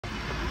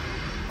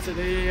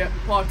Today,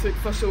 Partick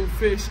Thistle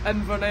face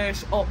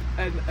Inverness up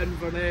in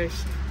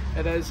Inverness.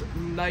 It is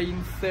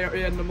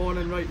 9:30 in the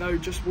morning right now,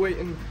 just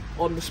waiting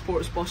on the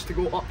sports bus to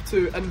go up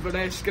to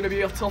Inverness. It's going to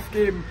be a tough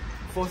game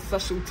for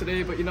Thistle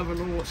today, but you never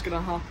know what's going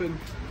to happen.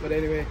 But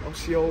anyway, I'll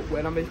see you all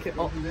when I make it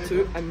up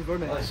to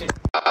Inverness.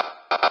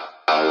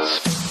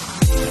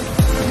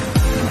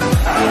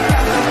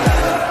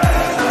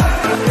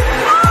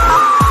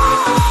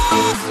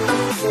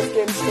 Both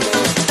games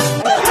today.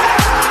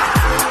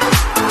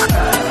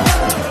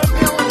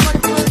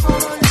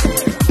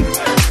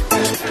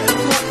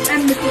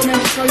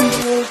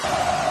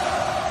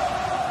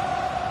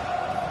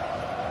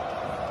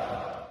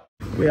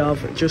 We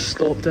have just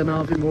stopped in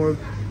Aviemore.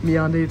 Me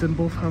and Aidan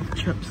both have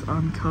chips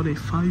and curry,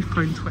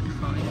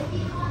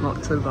 £5.25.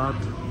 Not too bad.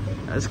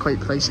 It's quite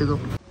pricey though.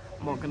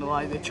 I'm not gonna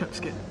lie, the chips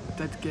did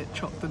get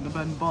chucked in the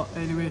bin, but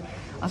anyway,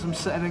 as I'm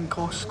sitting in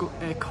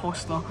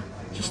Costa,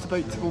 just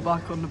about to go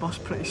back on the bus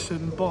pretty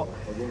soon. But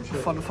a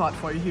fun fact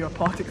for you here,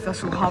 Partick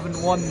Thistle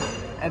haven't won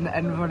in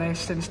Inverness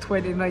since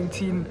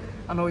 2019.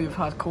 I know you've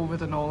had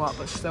COVID and all that,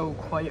 but still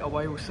quite a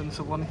while since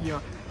I won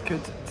here.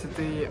 Could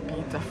today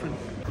be different?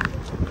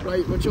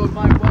 Right, we're joined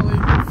by Willie,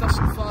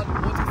 Thistle fan.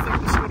 What do you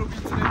think the score will be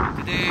today?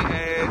 Today,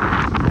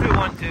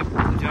 2-1 to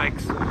the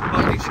Jags.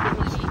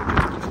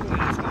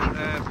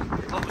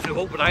 Obviously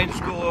hope Ryan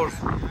scores.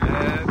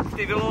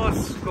 Stevie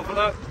Lawes, go for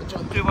that.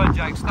 2-1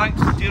 Jags.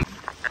 Thanks. Cheers.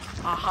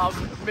 I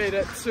have made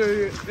it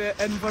to the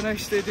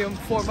Inverness Stadium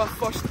for my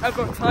first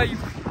ever time.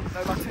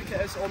 Now my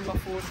ticket is on my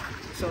phone,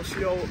 so I'll see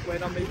you all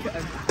when I make it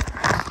in.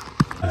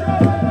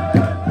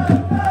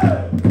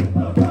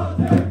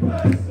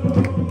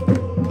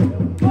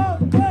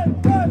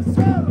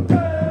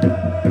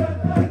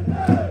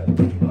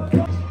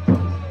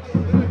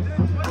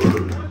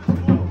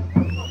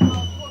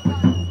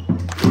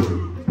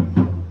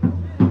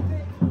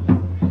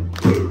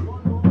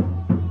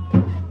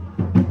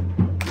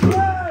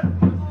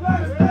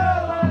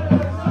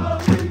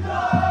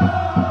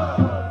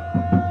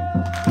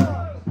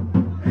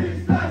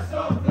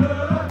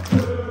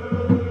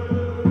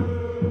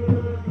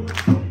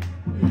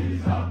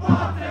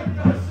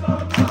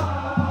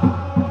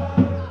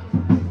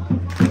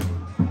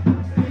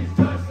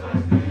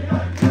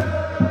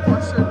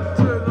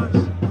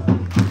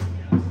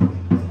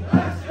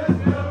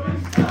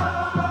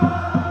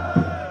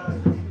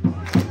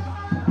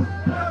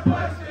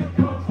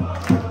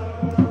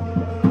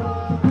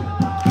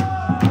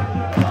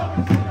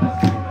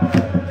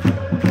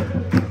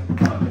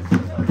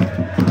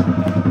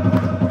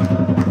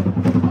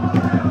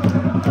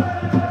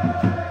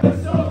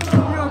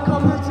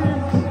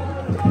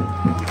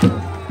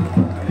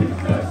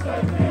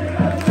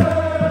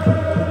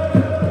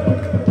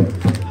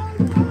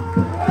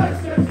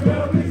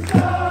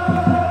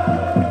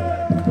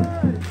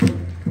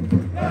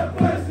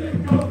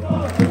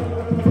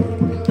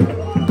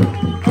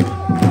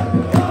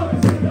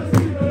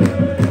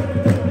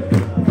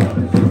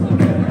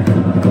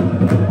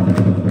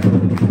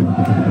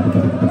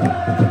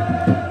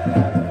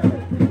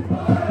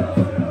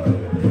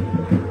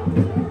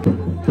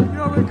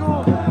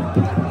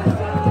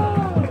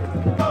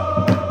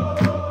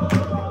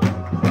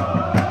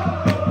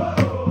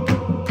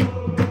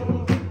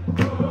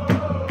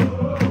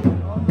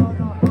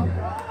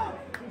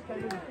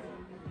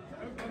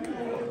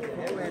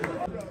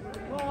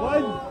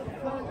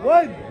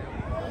 One!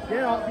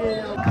 Get up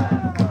here!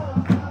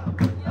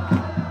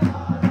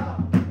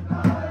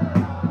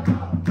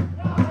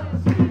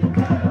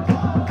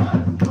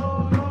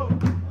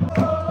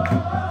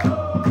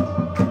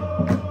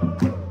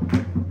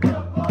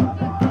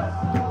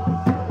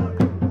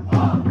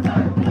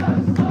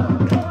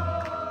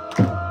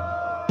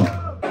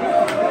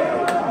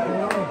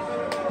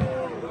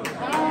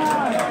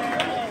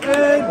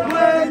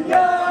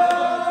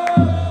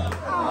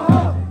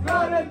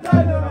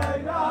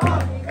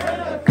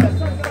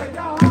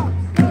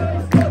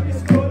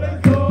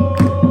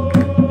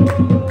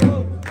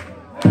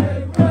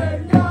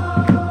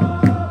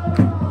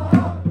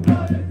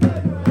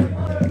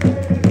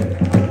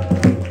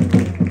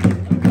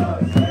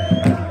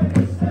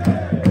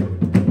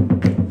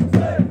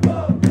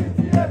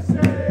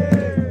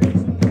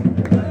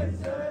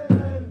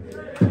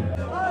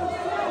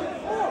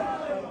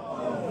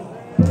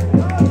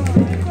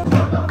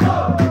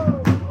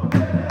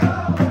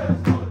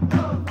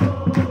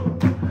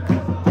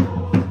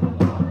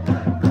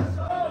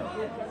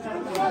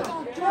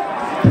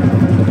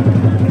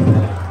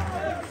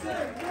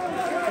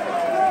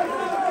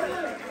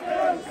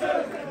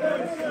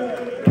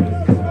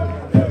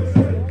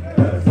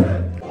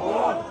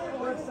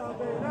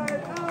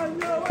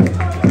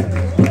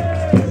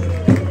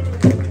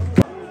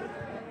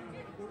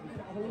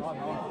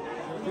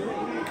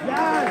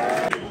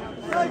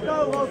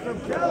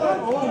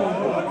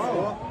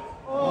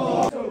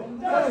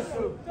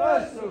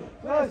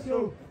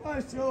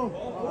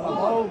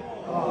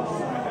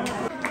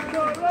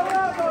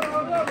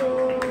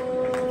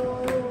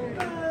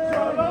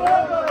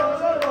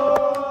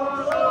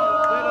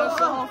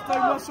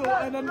 Whistle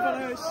in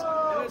Inverness.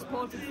 It is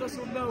Partick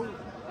Thistle 0,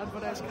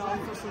 Inverness,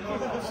 Caledonian, Thistle,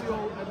 we'll see you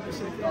all in the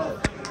second half.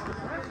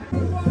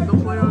 The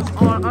players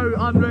are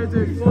out and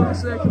ready for the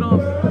second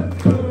half.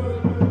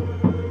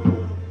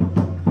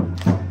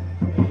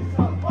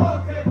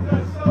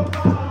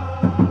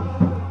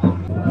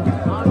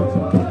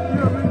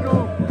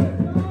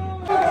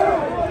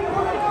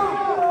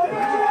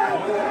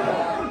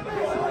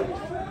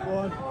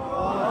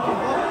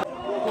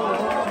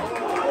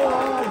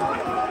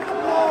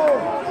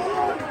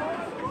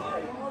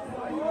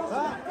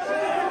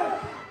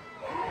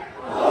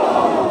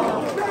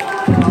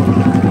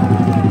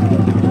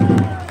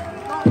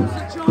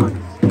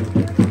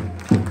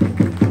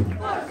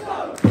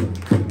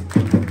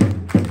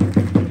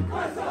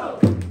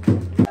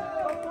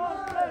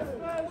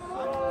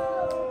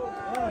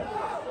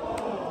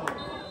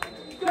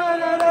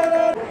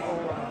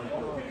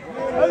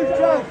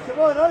 Come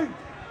on, out!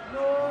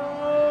 No!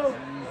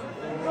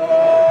 No!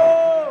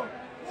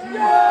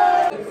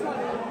 Yeah!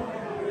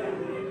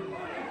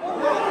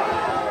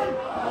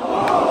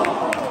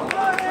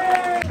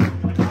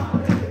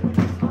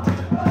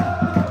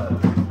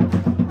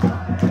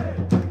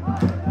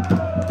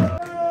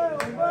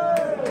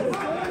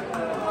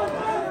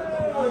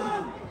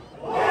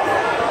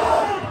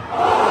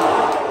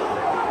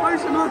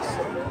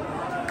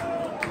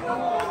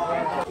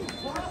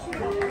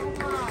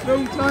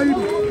 Full time.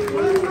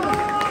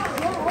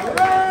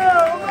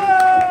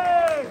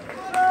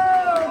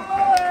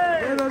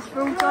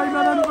 Full time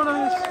in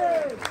Inverness.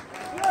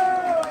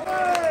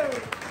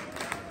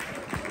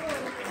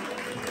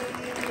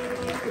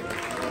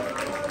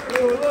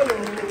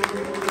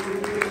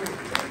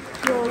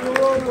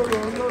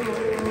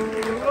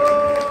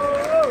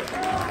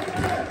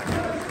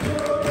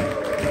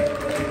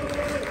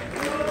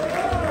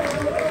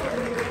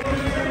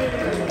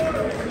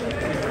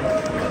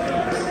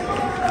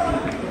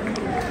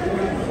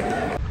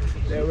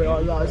 There we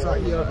are, that is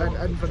that here in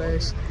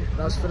Inverness.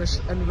 That's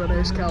finished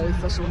Inverness,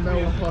 Caledonian, Thistle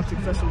 0, Partick,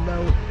 Thistle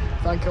 0.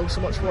 Thank you all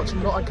so much for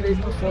watching. Not a great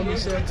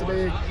performance there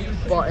today,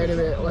 but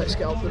anyway, let's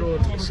get up the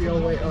road. See you all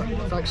later.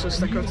 Thanks for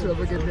sticking to the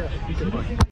beginning. Goodbye.